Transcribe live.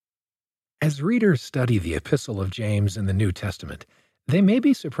As readers study the Epistle of James in the New Testament, they may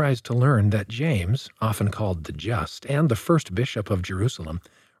be surprised to learn that James, often called the Just and the first bishop of Jerusalem,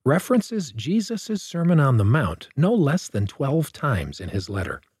 references Jesus' Sermon on the Mount no less than 12 times in his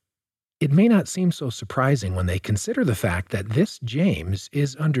letter. It may not seem so surprising when they consider the fact that this James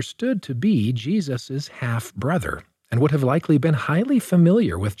is understood to be Jesus' half-brother and would have likely been highly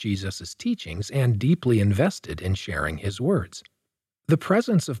familiar with Jesus' teachings and deeply invested in sharing his words. The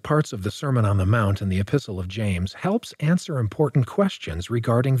presence of parts of the Sermon on the Mount in the Epistle of James helps answer important questions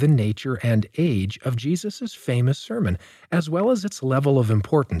regarding the nature and age of Jesus' famous sermon, as well as its level of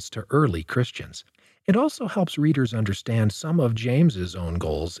importance to early Christians. It also helps readers understand some of James's own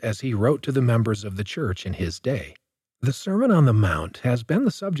goals as he wrote to the members of the church in his day. The Sermon on the Mount has been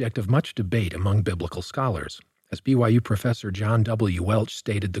the subject of much debate among biblical scholars. As BYU professor John W. Welch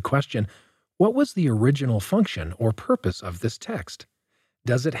stated the question, what was the original function or purpose of this text?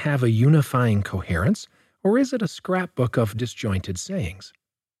 Does it have a unifying coherence, or is it a scrapbook of disjointed sayings?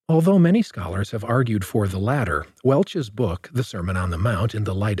 Although many scholars have argued for the latter, Welch's book, The Sermon on the Mount in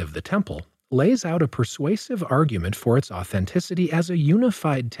the Light of the Temple, lays out a persuasive argument for its authenticity as a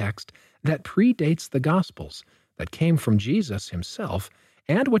unified text that predates the Gospels, that came from Jesus himself,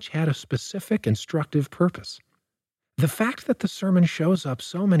 and which had a specific instructive purpose. The fact that the sermon shows up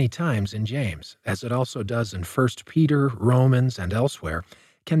so many times in James, as it also does in 1 Peter, Romans, and elsewhere,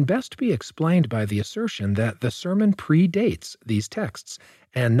 can best be explained by the assertion that the sermon predates these texts,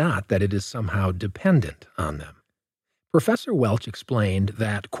 and not that it is somehow dependent on them. Professor Welch explained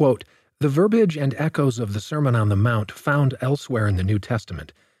that, quote, the verbiage and echoes of the Sermon on the Mount found elsewhere in the New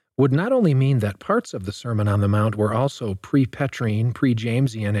Testament would not only mean that parts of the Sermon on the Mount were also pre-Petrine,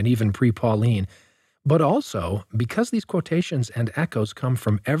 pre-Jamesian, and even pre-Pauline, but also, because these quotations and echoes come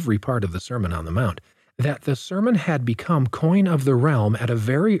from every part of the Sermon on the Mount, that the sermon had become coin of the realm at a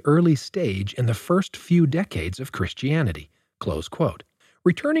very early stage in the first few decades of Christianity. Close quote.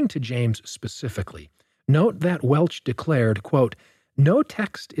 Returning to James specifically, note that Welch declared, quote, no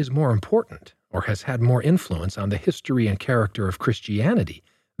text is more important or has had more influence on the history and character of Christianity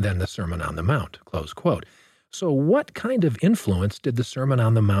than the Sermon on the Mount. Close quote. So what kind of influence did the Sermon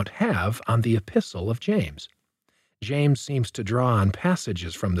on the Mount have on the Epistle of James? James seems to draw on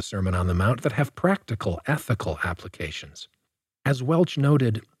passages from the Sermon on the Mount that have practical, ethical applications. As Welch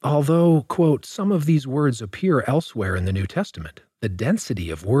noted, although, quote, some of these words appear elsewhere in the New Testament, the density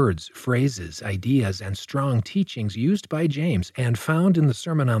of words, phrases, ideas, and strong teachings used by James and found in the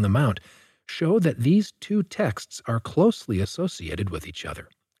Sermon on the Mount show that these two texts are closely associated with each other.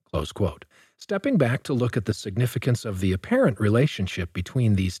 Close quote. Stepping back to look at the significance of the apparent relationship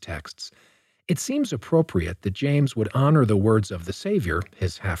between these texts, it seems appropriate that James would honor the words of the Savior,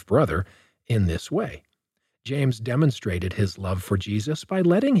 his half-brother, in this way. James demonstrated his love for Jesus by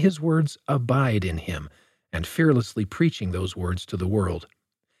letting his words abide in him and fearlessly preaching those words to the world.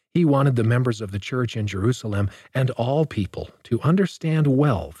 He wanted the members of the church in Jerusalem and all people to understand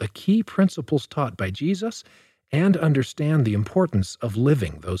well the key principles taught by Jesus and understand the importance of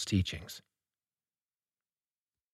living those teachings.